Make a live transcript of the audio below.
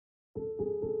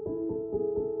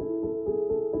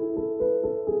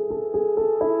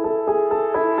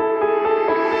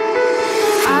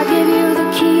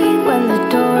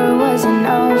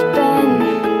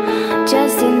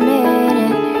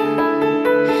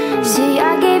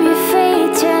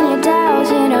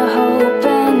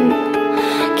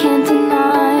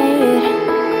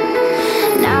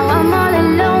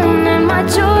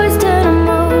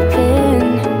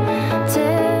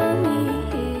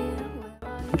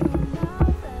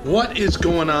What is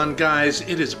going on, guys?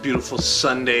 It is a beautiful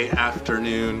Sunday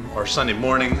afternoon, or Sunday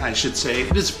morning, I should say.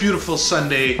 It is a beautiful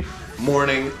Sunday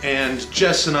morning, and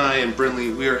Jess and I and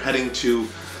Brinley, we are heading to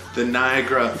the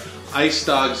Niagara Ice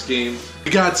Dogs game. We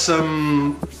got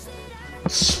some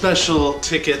special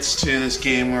tickets to this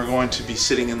game. We're going to be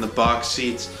sitting in the box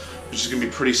seats, which is going to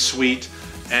be pretty sweet.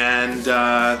 And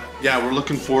yeah, we're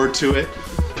looking forward to it.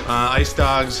 Ice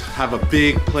Dogs have a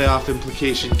big playoff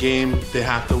implication game. They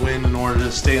have to win in order to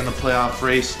stay in the playoff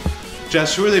race.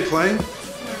 Jess, who are they playing?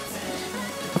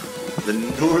 The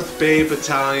North Bay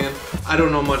Battalion. I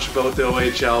don't know much about the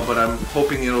OHL, but I'm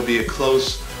hoping it'll be a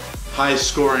close,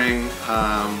 high-scoring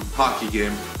hockey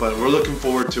game. But we're looking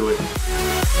forward to it.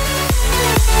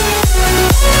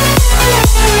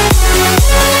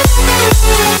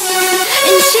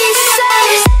 And she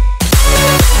says,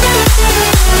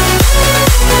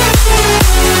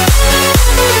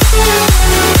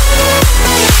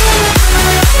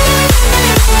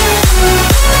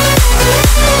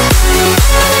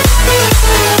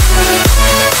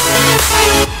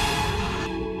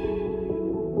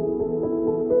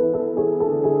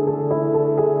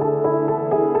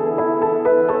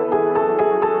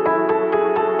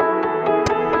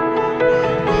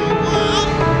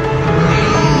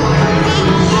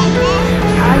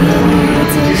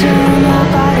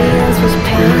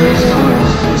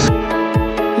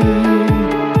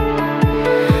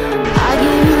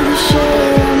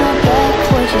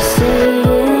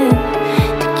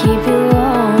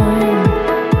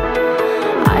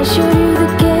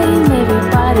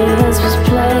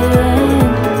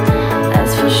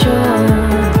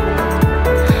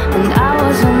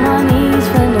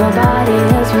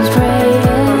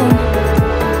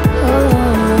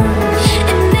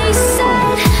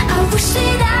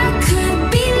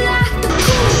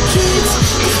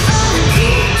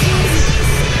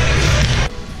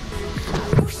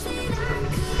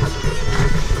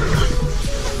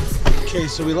 Okay,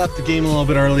 so we left the game a little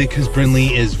bit early because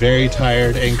Brinley is very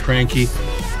tired and cranky.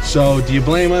 So do you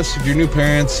blame us? If you're new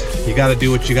parents, you got to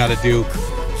do what you got to do.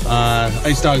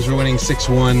 Ice Dogs were winning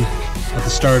 6-1 at the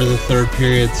start of the third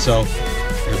period, so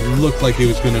it looked like it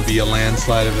was going to be a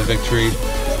landslide of a victory.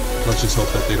 Let's just hope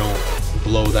that they don't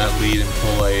blow that lead and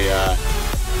pull a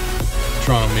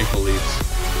Toronto Maple Leafs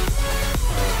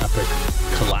epic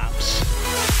collapse.